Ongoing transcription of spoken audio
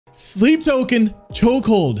Sleep token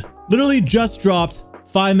chokehold. Literally just dropped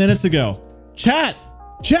 5 minutes ago. Chat,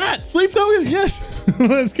 sleep token. Yes.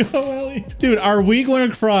 Let's go, Ellie. Dude, are we going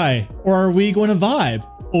to cry or are we going to vibe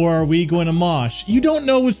or are we going to mosh? You don't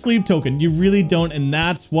know with sleep token. You really don't. And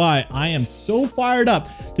that's why I am so fired up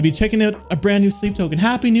to be checking out a brand new sleep token.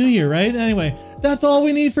 Happy New Year, right? Anyway, that's all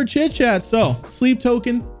we need for chit chat. So sleep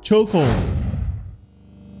token chokehold.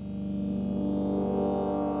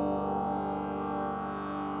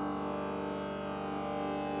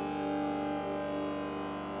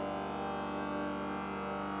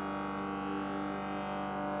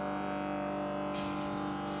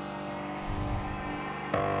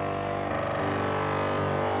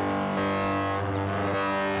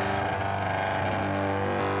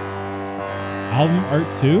 Album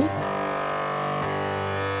art too?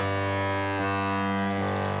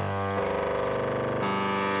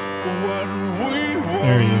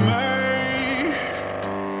 There he is.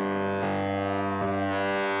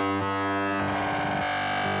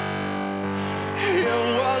 It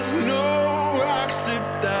was no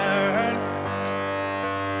accident.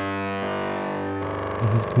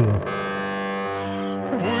 This is cool.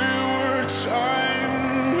 We were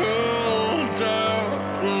tangled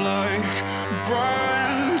up like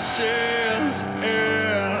branches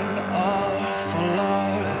in a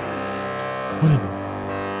flood. What is it?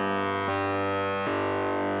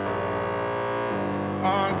 I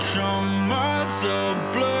come as a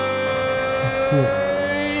blade. That's cool.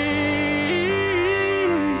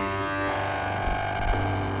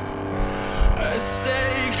 A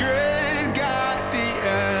sacred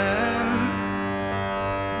guardian.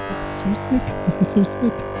 This is so sick. This is so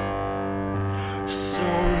sick. So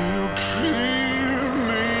you keep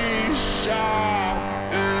me sharp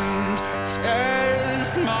and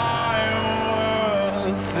taste my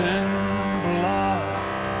worth in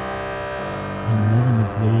blood. I'm loving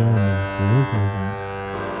this video and the vocals and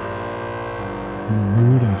the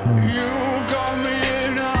mood and tone. You got me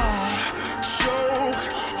in a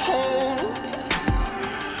chokehold.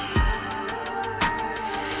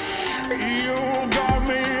 You got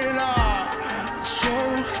me in a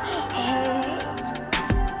chokehold.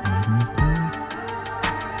 Liking these colors.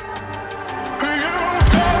 You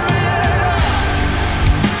got me in a.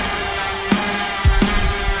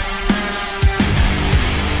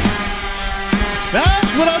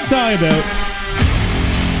 That's what I'm talking about.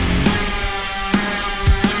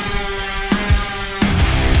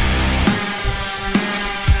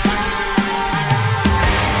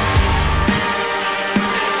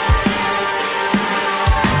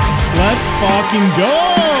 Let's fucking go!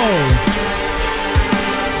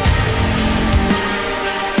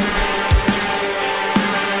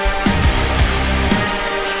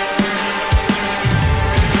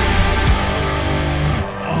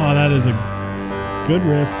 Oh, that is a good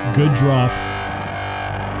riff, good drop.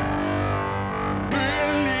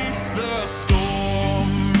 Beneath the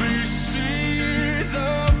stormy seas,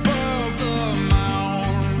 above the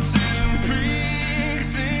mountain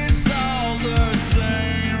peaks, it's all the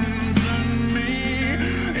same to me.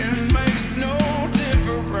 It makes no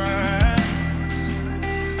difference.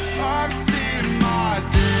 I've seen my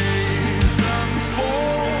days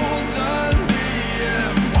unfold and the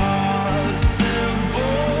impossible.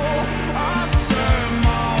 I've turned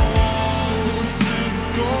my walls to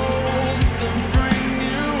gold to bring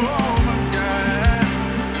you home again.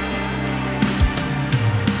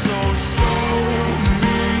 So show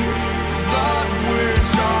me that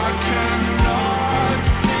which I cannot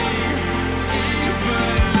see,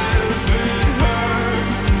 even if it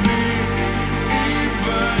hurts me,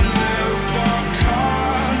 even if I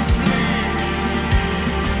can't sleep.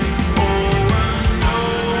 Oh, and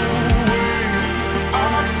knowing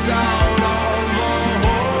act out of a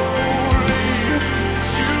holy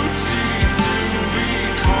duty to be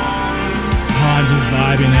constant. Oh, I'm just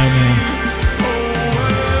vibing out, man.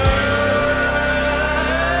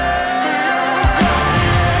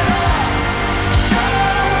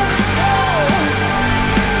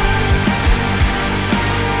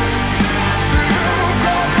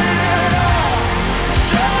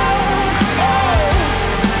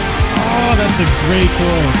 Oh, that's a great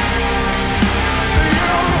chorus.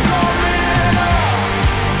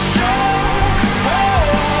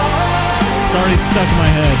 It's already stuck in my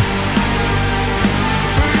head.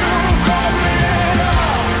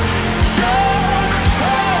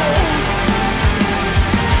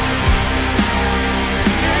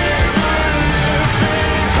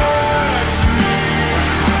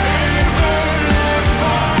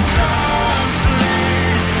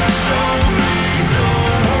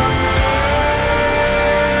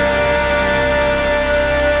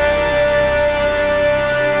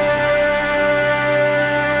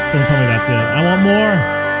 Don't tell me that's it. I want more.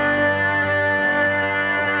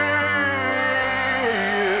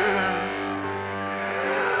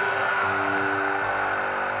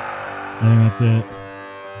 I think that's it.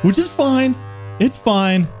 Which is fine. It's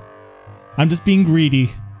fine. I'm just being greedy.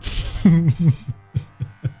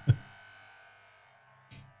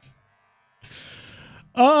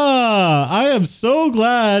 I am so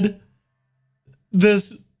glad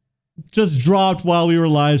this just dropped while we were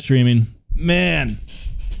live streaming. Man,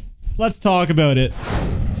 let's talk about it.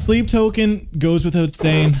 Sleep Token goes without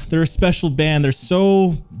saying. They're a special band. They're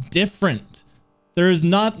so different. There's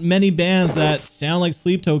not many bands that sound like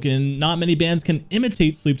Sleep Token. Not many bands can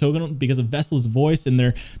imitate Sleep Token because of Vessel's voice and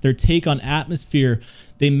their take on atmosphere.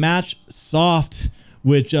 They match soft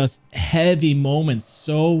with just heavy moments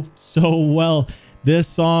so well. This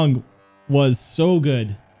song was so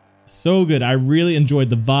good. So good. I really enjoyed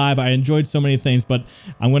the vibe. I enjoyed so many things, but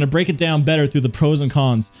I'm going to break it down better through the pros and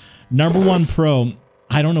cons. Number one pro,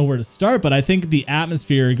 I don't know where to start, but I think the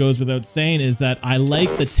atmosphere goes without saying is that I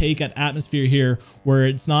like the take at atmosphere here where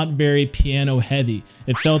it's not very piano heavy.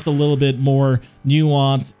 It felt a little bit more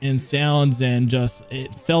nuance in sounds and just,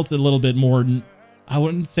 it felt a little bit more, I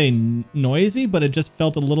wouldn't say noisy, but it just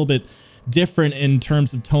felt a little bit different in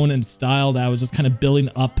terms of tone and style that I was just kind of building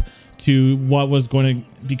up to what was going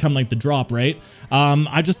to become like the drop, right?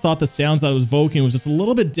 I just thought the sounds that it was evoking was just a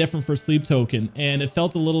little bit different for Sleep Token, and it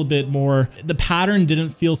felt a little bit more, the pattern didn't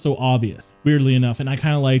feel so obvious, weirdly enough, and I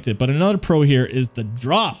kind of liked it. But another pro here is the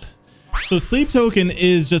drop. So Sleep Token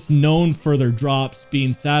is just known for their drops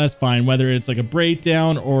being satisfying, whether it's like a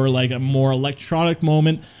breakdown or like a more electronic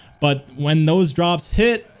moment. But when those drops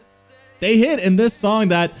hit, they hit in this song.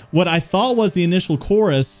 That what I thought was the initial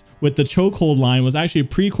chorus with the chokehold line was actually a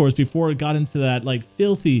pre-chorus before it got into that like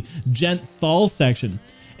filthy gent thal section.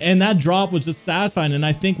 And that drop was just satisfying. And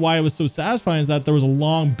I think why it was so satisfying is that there was a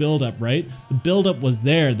long buildup, right? The buildup was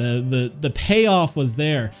there. The payoff was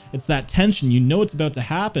there. It's that tension. You know it's about to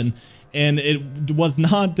happen. And it was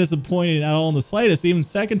not disappointing at all in the slightest. Even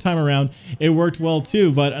second time around, it worked well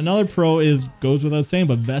too. But another pro is, goes without saying,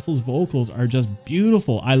 but Vessel's vocals are just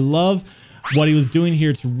beautiful. I love what he was doing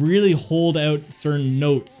here to really hold out certain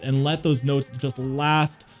notes and let those notes just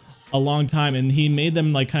last a long time. And he made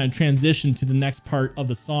them like kind of transition to the next part of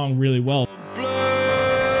the song really well.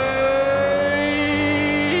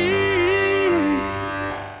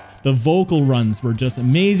 The vocal runs were just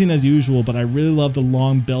amazing as usual, but I really love the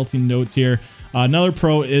long belting notes here. Another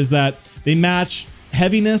pro is that they match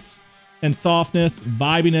heaviness and softness,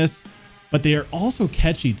 vibiness, but they are also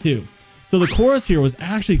catchy too. So the chorus here was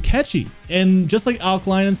actually catchy. And just like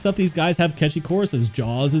Alkaline and stuff, these guys have catchy choruses.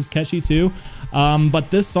 Jaws is catchy too.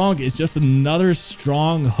 But this song is just another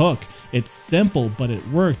strong hook. It's simple, but it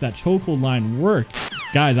works. That chokehold line worked.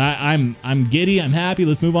 Guys, I'm giddy. I'm happy.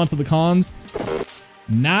 Let's move on to the cons.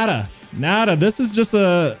 Nada. This is just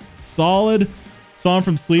a solid song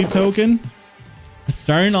from Sleep Token.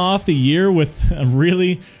 Starting off the year with a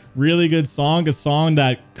really good song, a song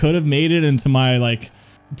that could have made it into my like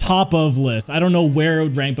top of list. I don't know where it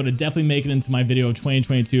would rank, but it definitely make it into my video of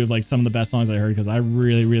 2022 of like some of the best songs I heard, because I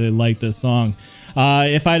really like this song.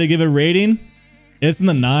 If I had to give it a rating, it's in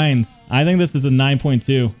the 9s. I think this is a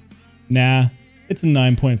 9.2. Nah, it's a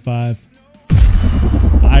 9.5.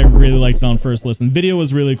 I really liked it on first listen. Video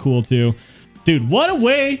was really cool too. Dude, what a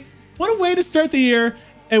way to start the year,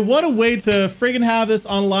 and what a way to friggin' have this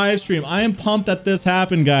on live stream. I am pumped that this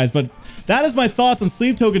happened, guys. But that is my thoughts on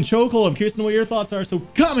Sleep Token Chokehold. I'm curious to know what your thoughts are, so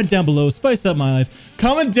comment down below, spice up my life.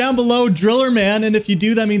 Comment down below, Driller Man, and if you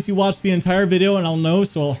do, that means you watched the entire video, and I'll know,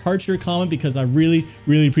 so I'll heart your comment because I really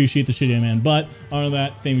appreciate the shit, man. But other than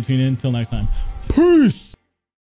that, thank you for tuning in. Until next time, peace.